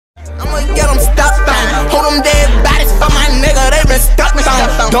them dead bodies for my nigga, they been stuck me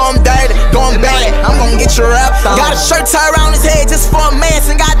some. Do 'em dirty, do 'em bad, I'm gon' get you wrapped on. Got a shirt tied around his head just for a man,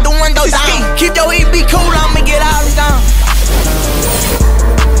 and got the window down. Keep your EB cool, I'ma get all this down.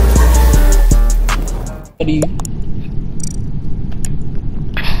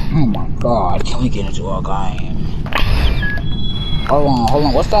 Oh my god, can we get into our game? Hold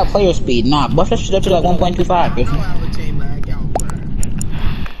on, what's that player speed? Nah, bust that shit up to like 1.25,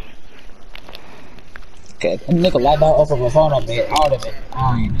 okay, nigga light that off of a phone a bit, out of it.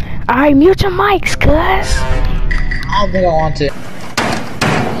 Alright, mute your mics, cuz. I don't think I want to.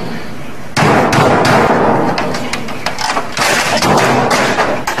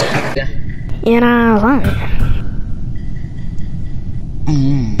 You know what I'm saying?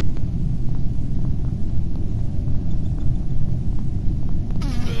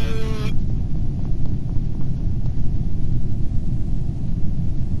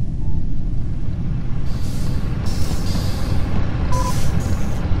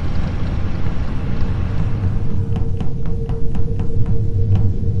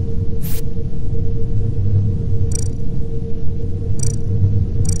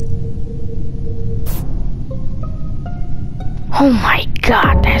 Oh my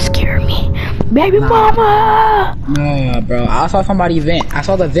god, that scared me. Baby mama! Nah, bro. I saw somebody vent. I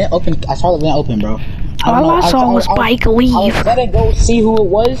saw the vent open. Bro. All I saw was Spike leave. I was gonna go see who it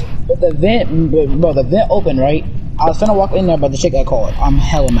was, but the vent opened, right? I was gonna walk in there, but the shit got called. I'm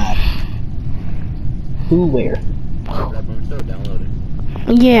hella mad. Who, where?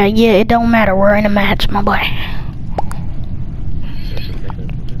 Yeah, it don't matter. We're in a match, my boy.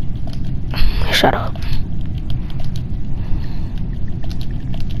 Shut up.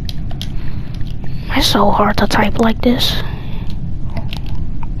 It's so hard to type like this.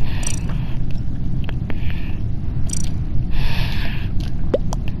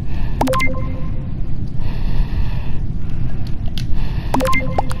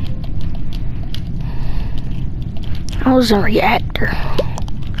 I was a reactor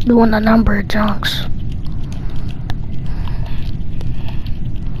doing a number of junks.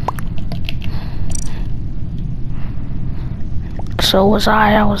 So was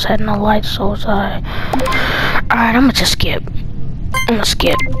I was heading the lights, so was I. Alright, I'ma just skip. I'ma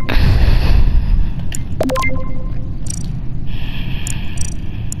skip.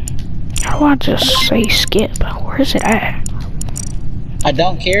 How do I just say skip? Where is it at? I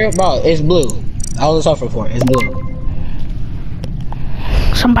don't care, bro. It's blue. I was suffering for it. It's blue.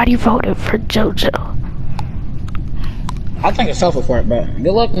 Somebody voted for JoJo. I think it's suffering for it, bro.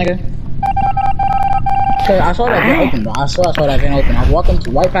 Good luck, nigga. I saw that vent open, bro. I saw that vent open. I was walking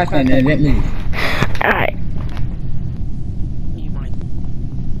right past it and then the vent moved. Alright.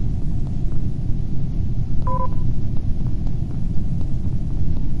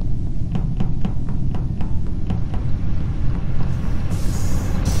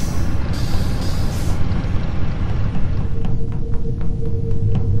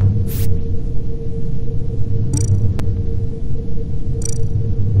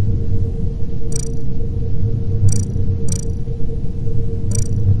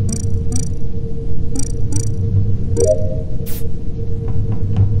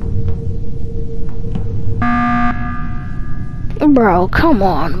 Bro, come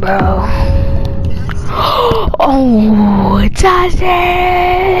on, bro. Oh,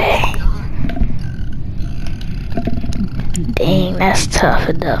 Tajay! Dang, that's tough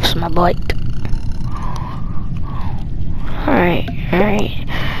enough, my boy. Alright.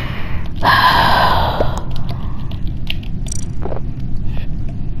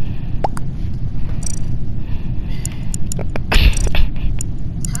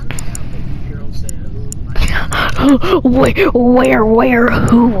 Where,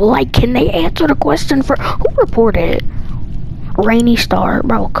 who, like, can they answer the question for, who reported Rainy Star?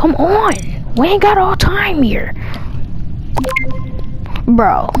 Bro, come on, we ain't got all time here.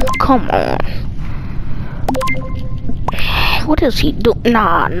 Bro, come on. What does he do?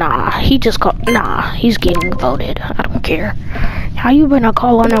 Nah, he just called, he's getting voted, I don't care. How you gonna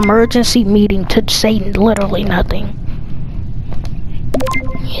call an emergency meeting to say literally nothing?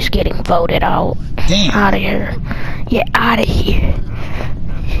 He's getting voted out. Damn. Out of here. Yeah, out of here.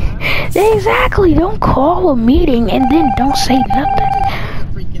 Exactly. Don't call a meeting and then don't say nothing.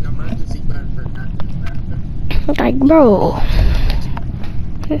 Like, bro.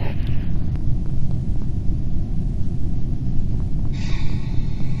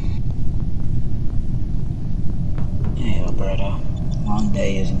 Yeah, brother. Long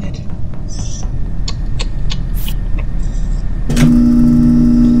day, isn't it?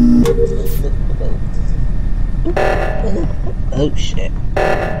 Oh shit.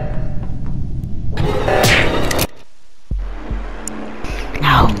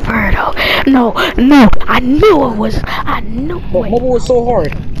 No, no, I knew it was. I knew But it. mobile was so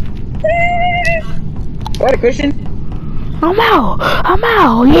hard. What, Christian? I'm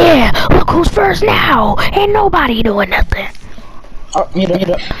out, yeah. Look who's first now. Ain't nobody doing nothing. Oh, mute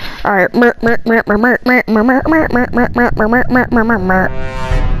up. Alright,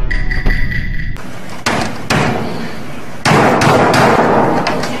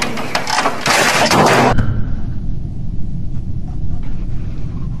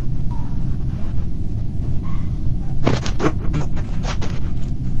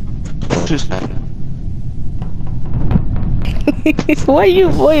 why you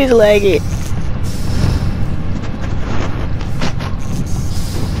voice like it?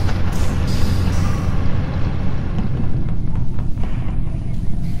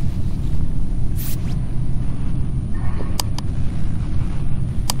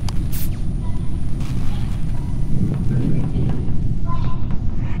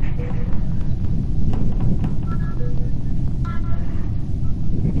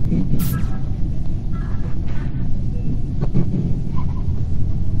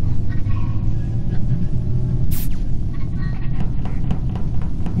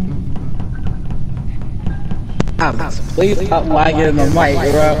 Please stop lagging in the mic,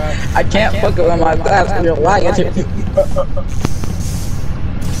 bro. I can't fuck it with my glass because you're lagging to me.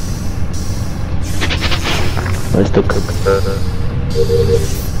 Let's do cook.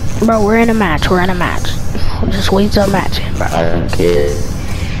 Bro, we're in a match. Just wait till match, bro. I don't care.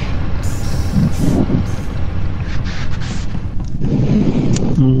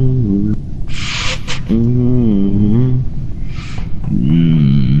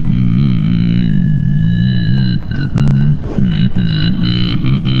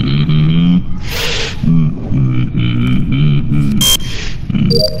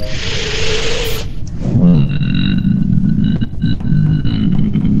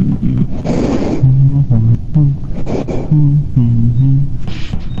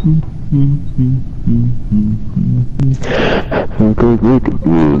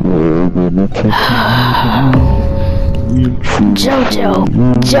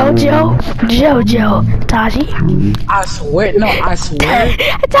 Jojo, Taji. I swear,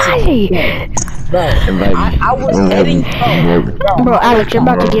 Taji! Bro, I was heading Bro, Alex, you're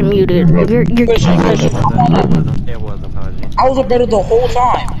about to get muted. You're It wasn't Taji. I was a better the whole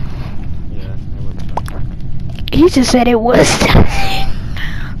time. Yeah, it wasn't. He just said it was.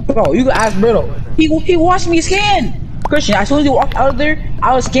 Bro, you can ask Berto. He watched me scan. Christian, as soon as you walked out of there,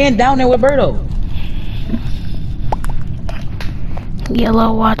 I was scanned down there with Berto.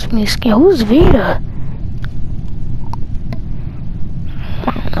 Yellow, watch me scan. Who's Vita?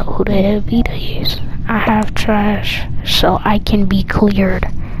 I don't know who the hell Vita is. I have trash, so I can be cleared.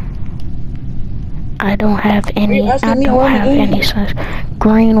 I don't have any. I don't have any such.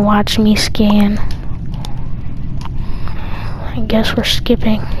 Green, watch me scan. I guess we're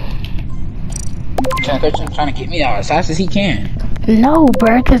skipping. Christian trying to get me out as fast as he can. No,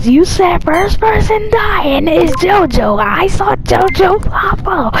 bro, because you said first person dying is JoJo. I saw JoJo pop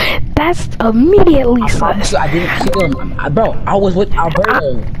up. That's immediately sus. I didn't kill him. Bro, I was with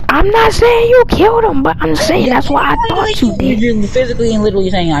Alberto. I'm not saying you killed him, but I'm saying that's what I thought you did. You're physically and literally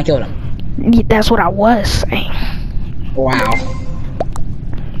saying I killed him. That's what I was saying. Wow.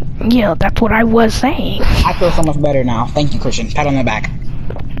 Yeah, that's what I was saying. I feel so much better now. Thank you, Christian. Pat on the back.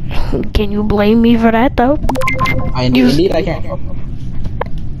 Can you blame me for that, though? Indeed I can.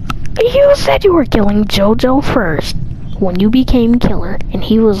 You said you were killing JoJo first when you became killer, and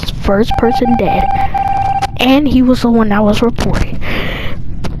he was first person dead, and he was the one that was reported.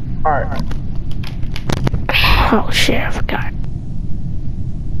 Alright. Oh shit, I forgot.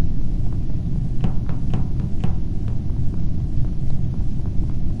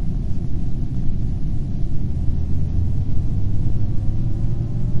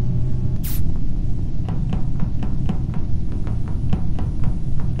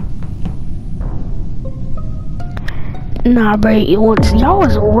 Nah, bro, y'all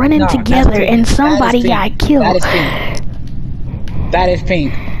was running together and somebody got killed. That is pink. That is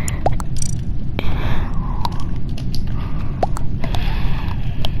pink.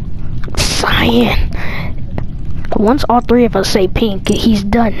 Cyan. Once all three of us say pink, he's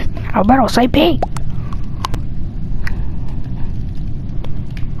done. Alberto, say pink.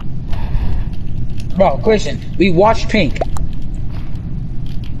 Bro, Christian, we watched pink.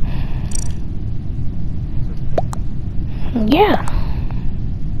 Yeah.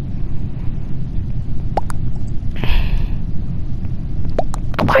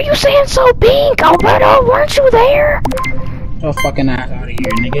 Why are you saying so pink, Alberto? Weren't you there? Your fucking ass out of here,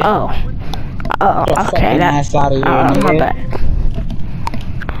 nigga. Oh. Oh, Your okay. fucking ass out of here, My nigga. bad.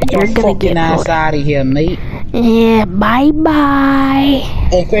 Get your You're gonna fucking get ass voted. out of here, mate. Yeah, bye-bye.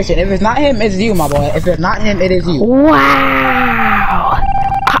 Hey, Christian, if it's not him, it's you, my boy. If it's not him, it is you. Wow.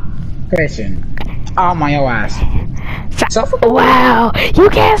 Christian. I'm on your ass. Wow. You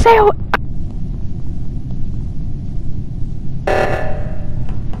can't say...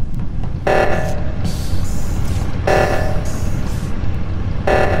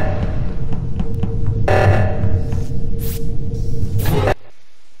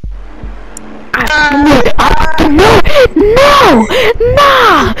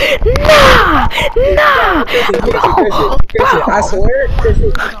 No! I swear,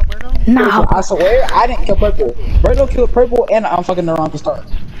 Christian, No! I swear, I didn't kill Purple. Birdo killed Purple, and I'm fucking around to start.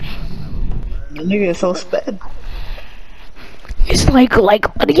 The nigga is so sped. It's like,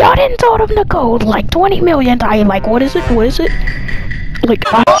 y'all didn't tell him the code, like 20 million times, like, what is it? Like,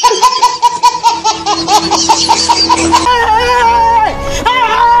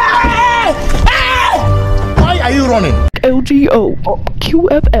 Why are you running? LGO,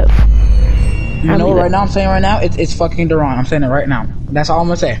 QFF. You know what right now I'm saying right now? It's fucking Duran. I'm saying it right now. That's all I'm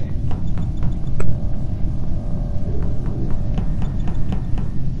gonna say.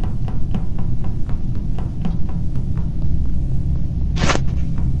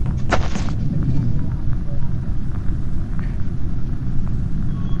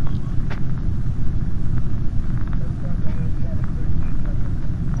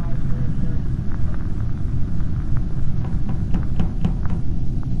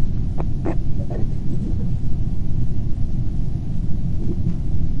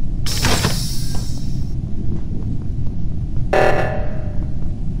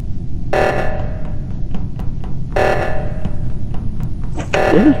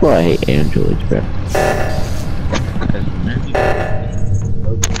 This is why I hate androids, bro.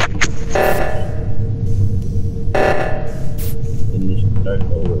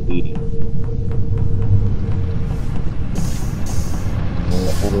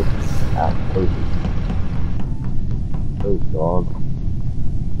 Oh, dog.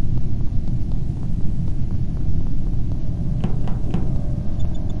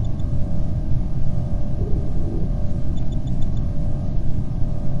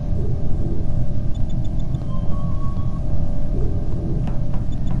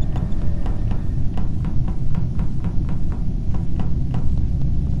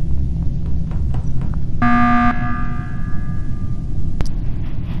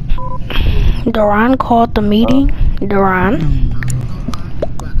 Duran called the meeting. Duran.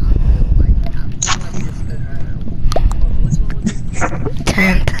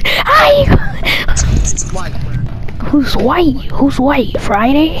 Who's white? Who's white?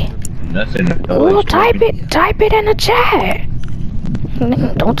 Friday? Nothing. Well, type it in the chat.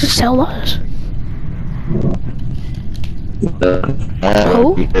 Don't just tell us.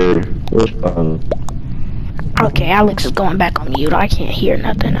 Who? Okay, Alex is going back on mute. I can't hear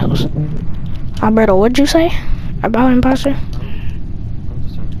nothing else. Alberto, what'd you say about imposter?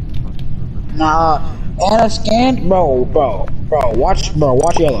 Nah, Anna scanned, bro. Watch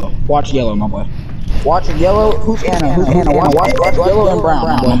yellow. Watch yellow, my boy. Watch yellow. Who's Anna? Watch yellow and brown,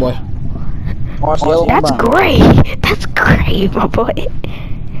 my boy. Watch yellow and brown. That's gray. That's gray, my boy.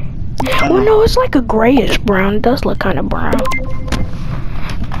 Well, no, it's like a grayish brown. It does look kind of brown.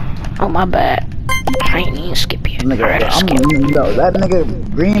 Oh, my bad. I ain't even skip you. No, that nigga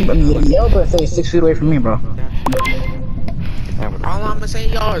green, yellow, but say 6 feet away from me, bro. All I'm gonna say,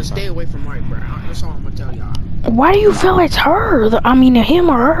 y'all, is stay away from White Brown. That's all I'm gonna tell y'all. Why do you feel it's her? I mean, him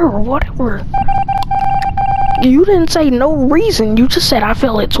or her or whatever. You didn't say no reason. You just said I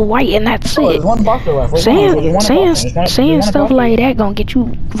feel it's white and that's it. There's one boxer left. Saying stuff like that gonna get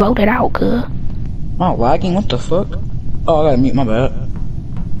you voted out, cuz. Oh, lagging? What the fuck? Oh, I gotta mute, my bad.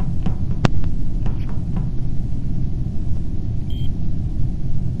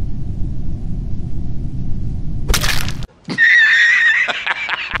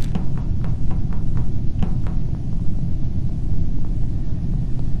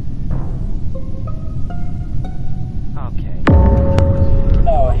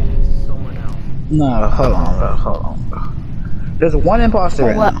 No, hold on, bro. There's one imposter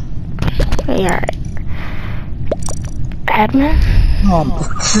right now. Yeah. Admin?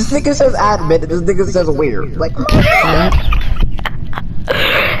 This nigga says admin, this nigga says weird. Like,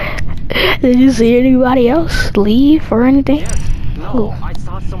 did you see anybody else leave or anything? Yes. No, I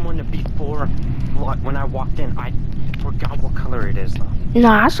saw someone before when I walked in. I forgot what color it is though.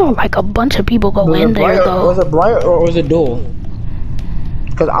 Nah, I saw like a bunch of people go in there though. Was it Bright or was it Duel?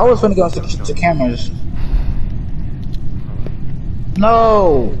 Cause I was gonna go to cameras.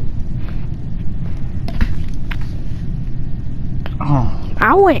 No. Oh,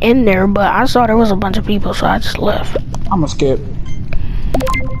 I went in there, but I saw there was a bunch of people, so I just left. I'ma skip.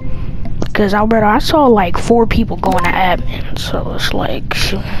 Cause Alberto, I saw like 4 people going to admin, so it's like,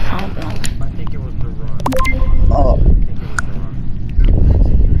 shoot, I don't know. I think it was the run. Oh.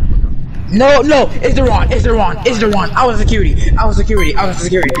 No, it's the wrong. I was security. It's the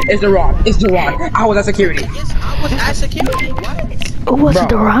wrong. I was at security. Yes, I was at security. What? Was it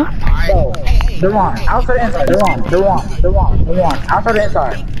Bro. the Ron? Bro, the wrong. Outside the inside. The wrong. Outside the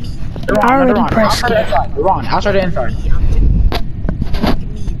inside. The wrong. I already pressed Outside the it. inside. The wrong. Outside the inside.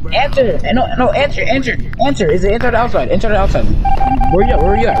 Answer. No, answer. Is it inside or outside? Inside or outside? Where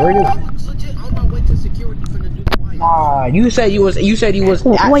you at? I was legit on my way to security for the Duke White. You said you was at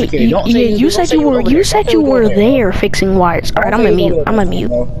Wait, security. Don't say you said you were there fixing wires. All right, I'm gonna mute. It was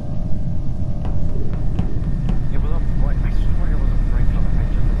a prank. I swear it was a prank call. I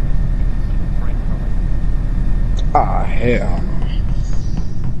just prank call. Ah, hell.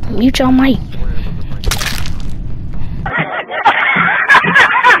 Mute your mic. I swear it was a prank call.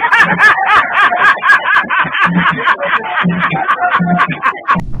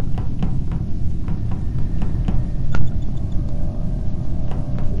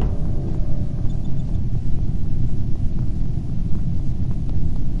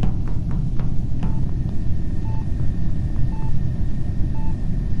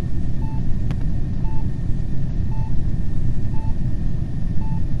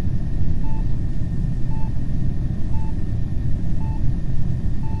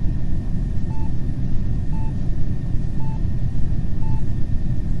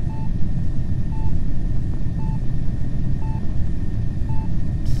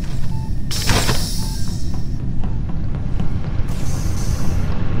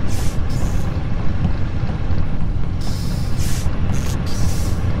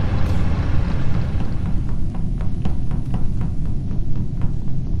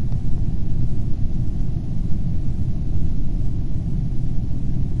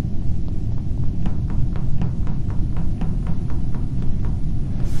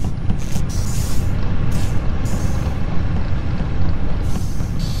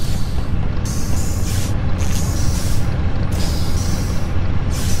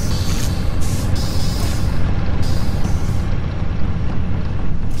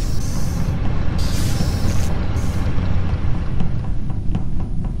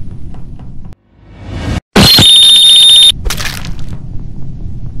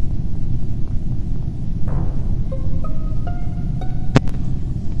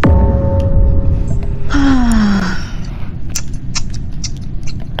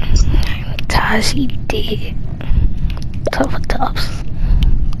 He did. Tough.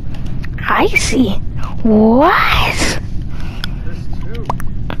 I see. What?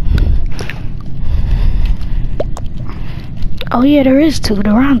 Oh yeah, there is 2.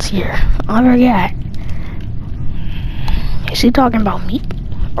 The Ron's here. I forgot. Is he talking about me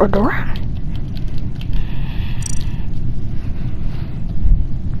or Duran?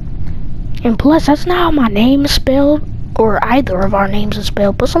 And plus, that's not how my name is spelled, or either of our names is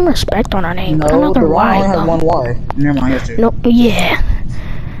spelled. Put some respect on our name. Put No, another the wrong Y. only has one Y. Never mind, yes, No, yeah.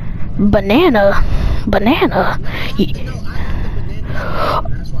 Banana.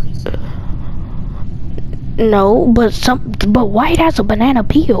 No, but white has a banana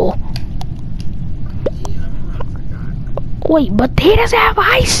peel. Wait, but he doesn't have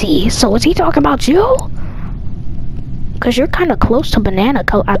icy. So is he talking about you? Cause you're kind of close to banana.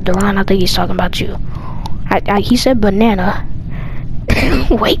 Duran, I think he's talking about you. He said banana.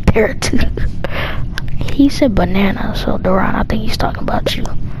 Wait there too. He said banana. So Duran, I think he's talking about you.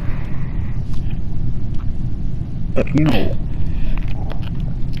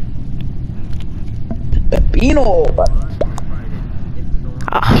 Pepino.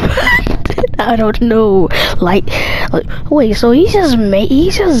 I don't know. Like, wait. So he's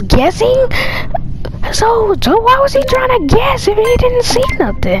just guessing. So why was he trying to guess if he didn't see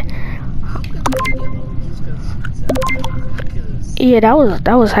nothing? Yeah, that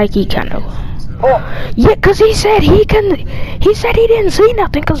was hikey kind of. Yeah, cause he said he didn't see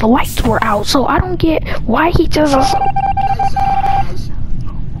nothing cause the lights were out. So I don't get why he just.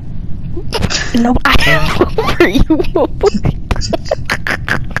 No, I don't remember you.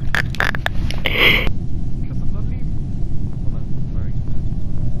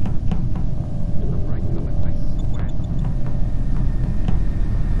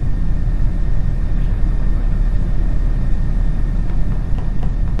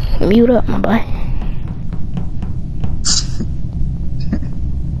 Mute up, my boy.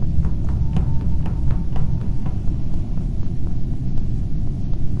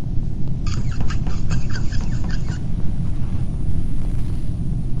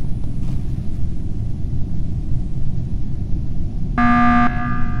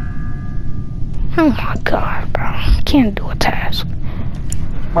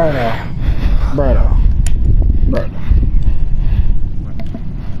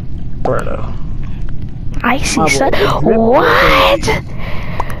 Brother. Icy son. What?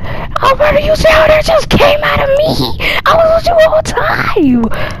 Alberto, you see how that just came out of me? I was with you all the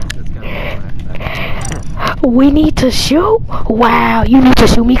time. We need to shoot? Wow, you need to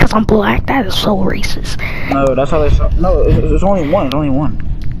shoot me because I'm black? That is so racist. No, that's how they start. No, it's only one. It's only one.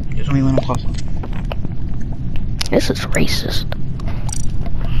 It's only one across. This is racist.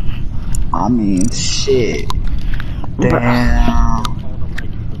 I mean, shit. Damn.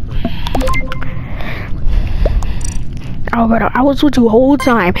 Alberto, I was with you the whole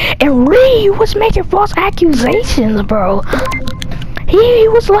time, and Reed was making false accusations, bro. He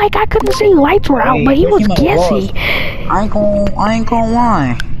was like, I couldn't see lights were out, but he was guessing. I ain't gonna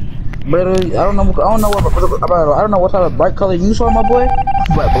lie, brother. I don't know what type of bright color you saw, my boy.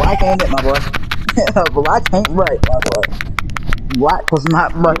 But black ain't it, my boy. Black ain't bright, my boy. Black was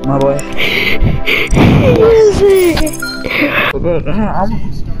not bright, my boy.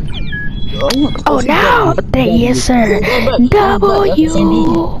 Oh no! Yes, sir. W.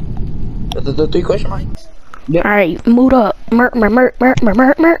 The 3 question marks. Yep. Alright, mood up. Meridian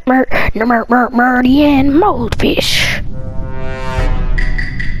Moldfish.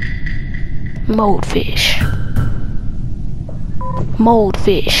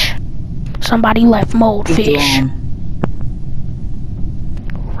 Moldfish. Somebody left Moldfish.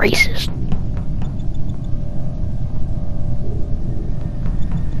 Racist.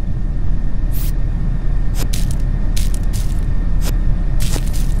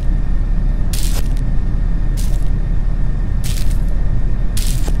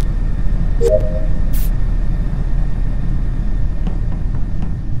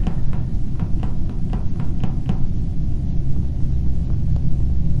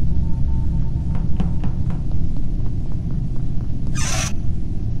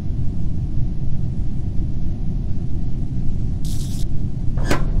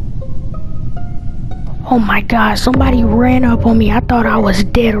 Oh my god, somebody ran up on me. I thought I was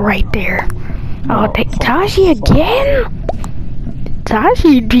dead right there. Oh, Tashi again?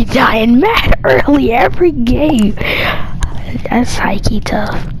 Tashi be dying mad early every game. That's Psyche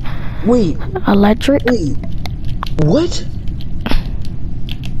tough. Wait. Electric? Wait. What?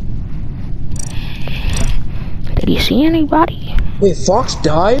 Did you see anybody? Wait, Fox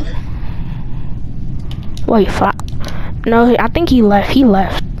died? Wait, Fox? No, I think he left. He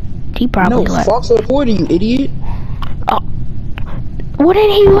left. He probably left. No, Fox reported, you idiot. Oh. Well, then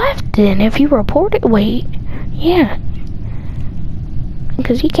he left then. If he reported, wait. Yeah.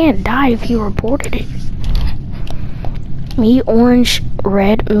 Because he can't die if he reported it. Me, orange,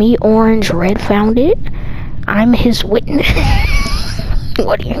 red found it. I'm his witness.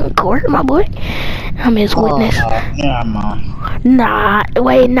 What are you in court, my boy? I'm his witness. Yeah, man. Nah,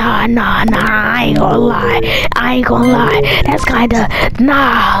 wait, nah, I ain't gonna lie. That's kinda,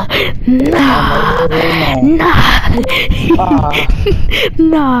 nah,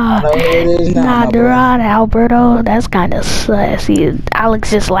 Duran, Alberto, that's kinda sus.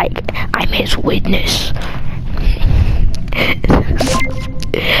 Alex just like, I'm his witness.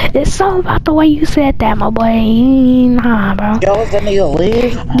 There's something about the way you said that, my boy. Nah, bro. Yo, was that nigga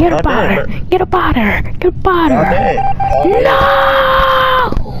leave? Get up out of her. Get up out of her. No!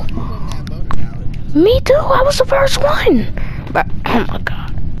 Me too. I was the first one. But, oh my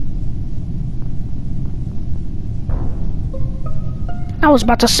god. I was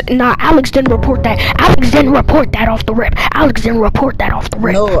about to say, nah, Alex didn't report that. Alex didn't report that off the rip.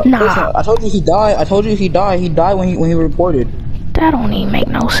 No, nah. Listen, I told you he died. He died when he reported. That don't even make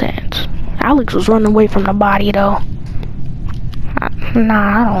no sense. Alex was running away from the body though.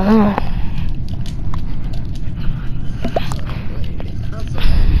 Nah, I don't know.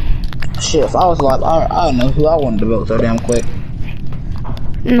 Shit, if I was alive, I don't know who I wanted to vote so damn quick.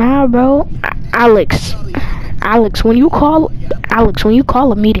 Nah, bro. Alex, when you call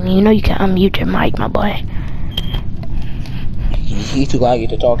a meeting, you know you can unmute your mic, my boy. He's too laggy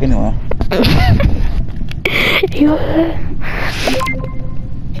to talk anyway.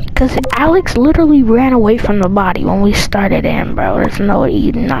 Because Alex literally ran away from the body when we started in, bro. There's no way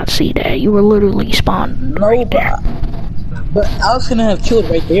you did not see that. You were literally spawned right there. But Alex couldn't have killed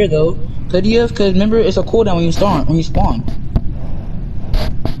right there though. Could you have? Because remember, it's a cooldown when you spawn.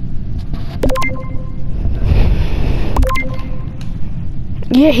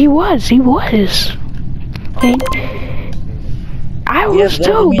 Yeah, he was. And I was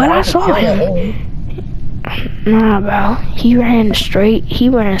too, but I saw him. Nah, bro. He ran straight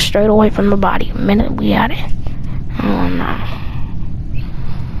away from the body the minute we had it. Oh no.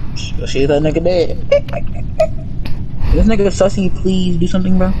 See that nigga dead. This nigga Sussy, please do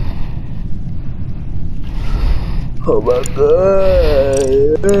something, bro. Oh my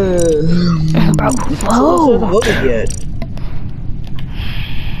god. Bro, Who hasn't voted yet?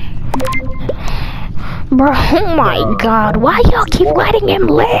 Bro, oh my god, why y'all keep letting him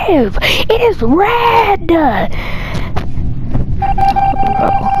live? It is red! Bro,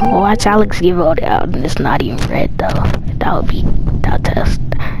 watch Alex get voted out and it's not even red though. That would be that test.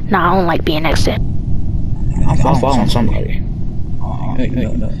 Nah, I don't like being next to him. I'm following somebody.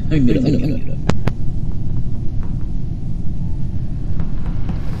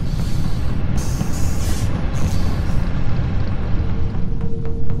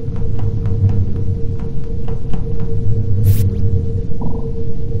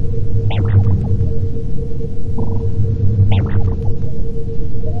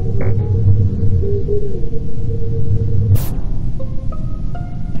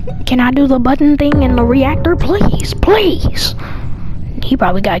 Can I do the button thing in the reactor, please? Please! He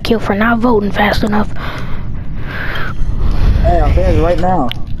probably got killed for not voting fast enough. Hey, I'm saying it right now.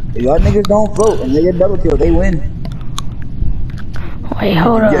 If y'all niggas don't vote and they get double killed, they win. Wait,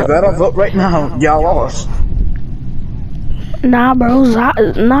 hold up. Yeah, if I don't vote right now, y'all lost. Nah, bro,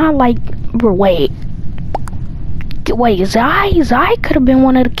 not like, bro, wait, Zai could have been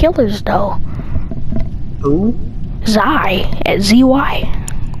one of the killers, though. Who? Zai, at ZY.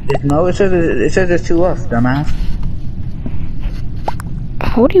 No, it says there's 2 left, dumbass.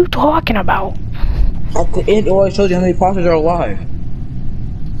 What are you talking about? At the end, it always shows you how many imposters are alive.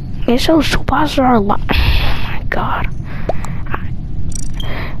 It shows 2 imposters are alive. Oh my god.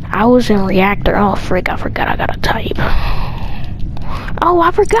 I was in reactor. Oh, frick, I forgot I gotta type. Oh,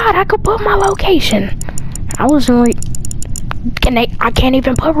 I forgot I could put my location. I was in I can't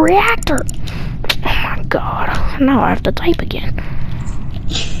even put reactor. Oh my god. Now I have to type again.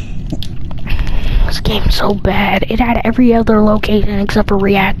 This game's so bad. It had every other location except for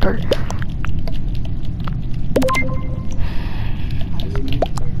reactor.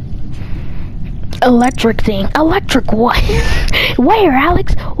 Electric thing. Electric what? Where,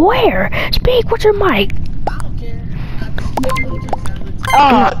 Alex? Where? Speak with your mic.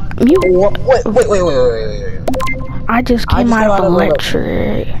 Mute. Wait. I just came out of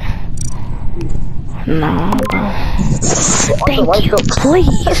electric. No, bro. Thank you,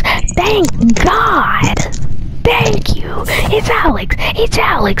 please. Thank God. Thank you. It's Alex. It's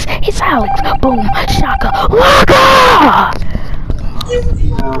Alex. It's Alex. Boom. Shaka. Laka!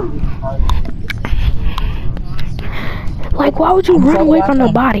 Like, why would you run away from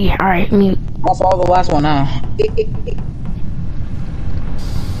the body? Alright, mute. I'll follow the last one now.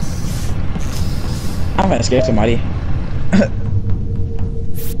 I'm gonna scare somebody.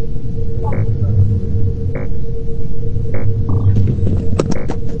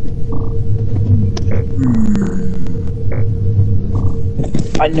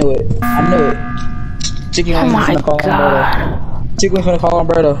 I knew it. Chicken Oh my gonna call god. Chicken's gonna call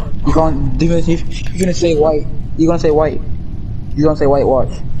Umberto. You're gonna say white. You're gonna say white. You're gonna say white, watch.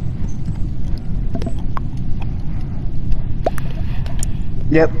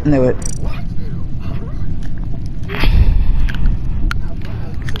 Yep, knew it.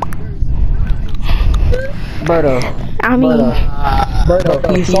 Berto. I mean,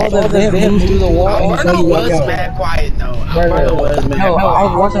 Berto, you saw the vent move through the wall. Roberto was mad quiet though. Roberto was mad quiet. I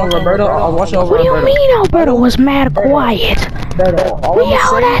was watching over Roberto. what do you mean Alberto was mad quiet? We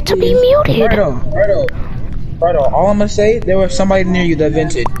all had to be muted. Berto, all I'm gonna say, there was somebody near you that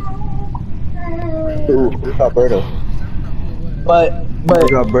vented. Who? Alberto. But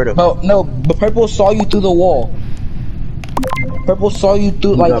no, but Purple saw you through the wall. Purple saw you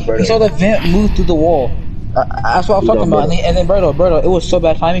through, like, he saw the vent move through the wall. That's what I was talking about. And then Berto, it was so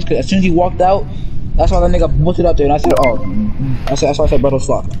bad timing because as soon as he walked out, that's why that nigga bolted out there. And I said, that's why I said Berto's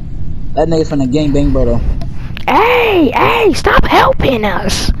fuck. That nigga's finna gangbang Berto. Hey, stop helping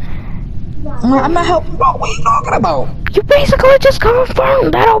us. I'm not helping. What are you talking about? You basically just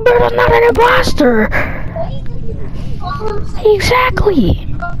confirmed that Alberto's not an imposter. Exactly.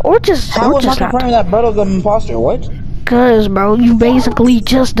 Or just not not. confirming that Berto's an imposter. What? Cause, bro, you basically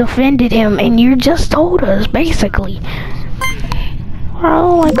just defended him, and you just told us, basically.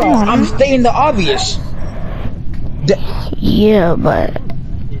 Bro, like, come on. I'm stating the obvious. Yeah, but.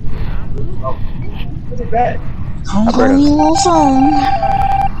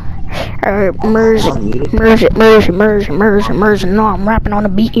 Merge. No, I'm rapping on the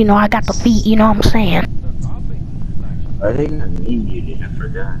beat. You know, I got the feet. You know what I'm saying? I think I need you. I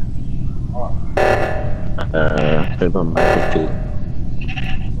forgot. Put my mic too.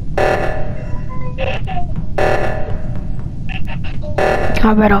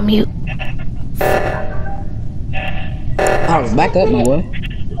 I bet on mute. Alex, back up, my boy.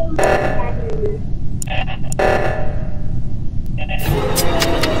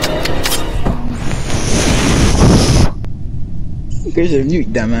 Here's your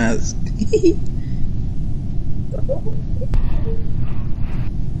mute, dumbass.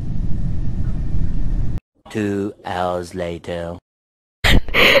 2 hours later.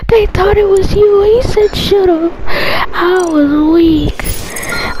 They thought it was you. He said, shut up. I was weak.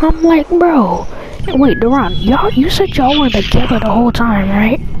 I'm like, bro. Wait, Duran, you said y'all were together the whole time,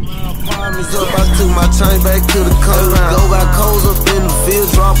 right? I took my chain back to the coast. Go got coals up in the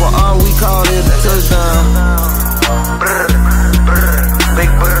field, drop a R, we call it a touchdown.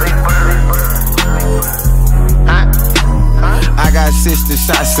 I got 60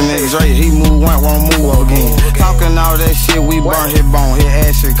 shots in that Drake, he move one, won't move again. Talking all that shit, we burn his bone, his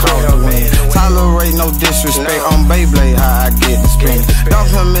ass shit caught the wind. Tolerate no disrespect, on Beyblade how I get the spin.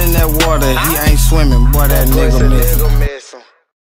 Dump him in that water, he ain't swimming, boy that nigga miss.